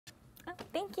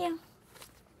Thank you.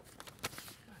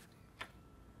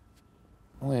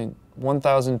 Only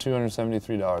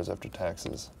 $1,273 after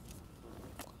taxes.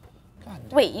 God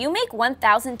damn. Wait, you make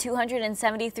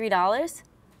 $1,273?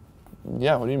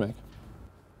 Yeah, what do you make?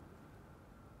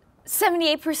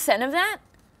 78% of that?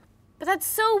 But that's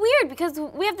so weird because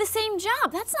we have the same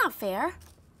job. That's not fair.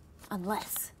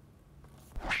 Unless.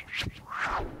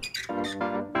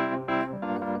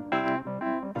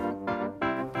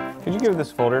 Could you give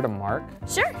this folder to Mark?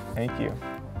 Sure. Thank you.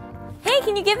 Hey,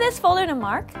 can you give this folder to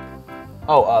Mark?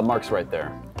 Oh, Mark's right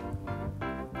there.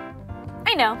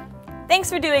 I know. Thanks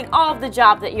for doing all of the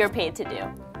job that you're paid to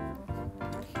do.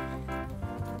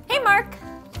 Hey, Mark.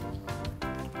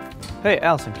 Hey,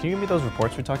 Allison, can you give me those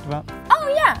reports we talked about? Oh,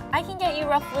 yeah. I can get you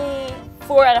roughly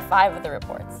 4 out of 5 of the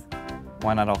reports.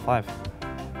 Why not all 5?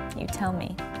 You tell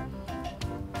me.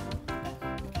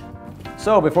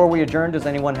 So, before we adjourn, does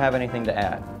anyone have anything to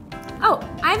add? Oh,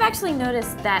 I've actually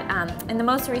noticed that in the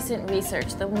most recent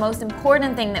research, the most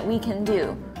important thing that we can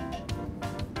do.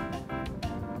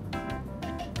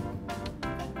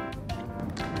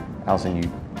 Allison, you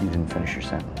didn't finish your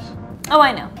sentence. Oh,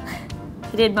 I know.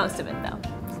 He did most of it, though.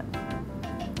 So.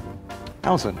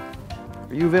 Allison,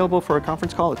 are you available for a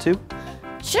conference call at 2?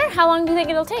 Sure, how long do you think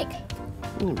it'll take?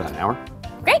 About an hour.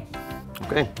 Great.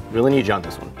 Okay, really need you on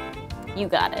this one. You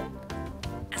got it.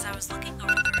 As I was looking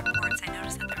over the reports, I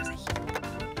noticed that there was a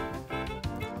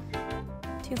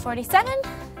 2:47,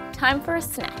 time for a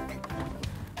snack.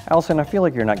 Allison, I feel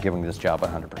like you're not giving this job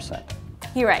 100%.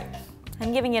 You're right.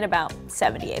 I'm giving it about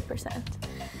 78%.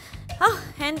 Oh,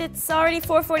 and it's already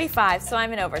 4:45, so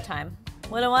I'm in overtime.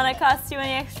 Wouldn't want to cost you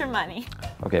any extra money.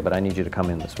 Okay, but I need you to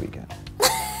come in this weekend.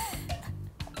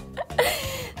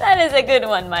 That is a good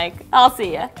one, Mike. I'll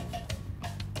see ya.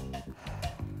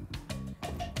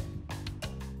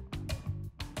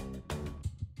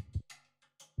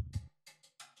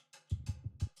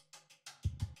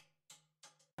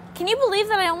 Can you believe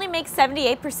that I only make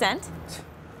 78%?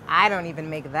 I don't even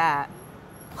make that.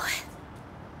 What?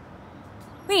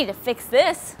 We need to fix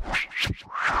this.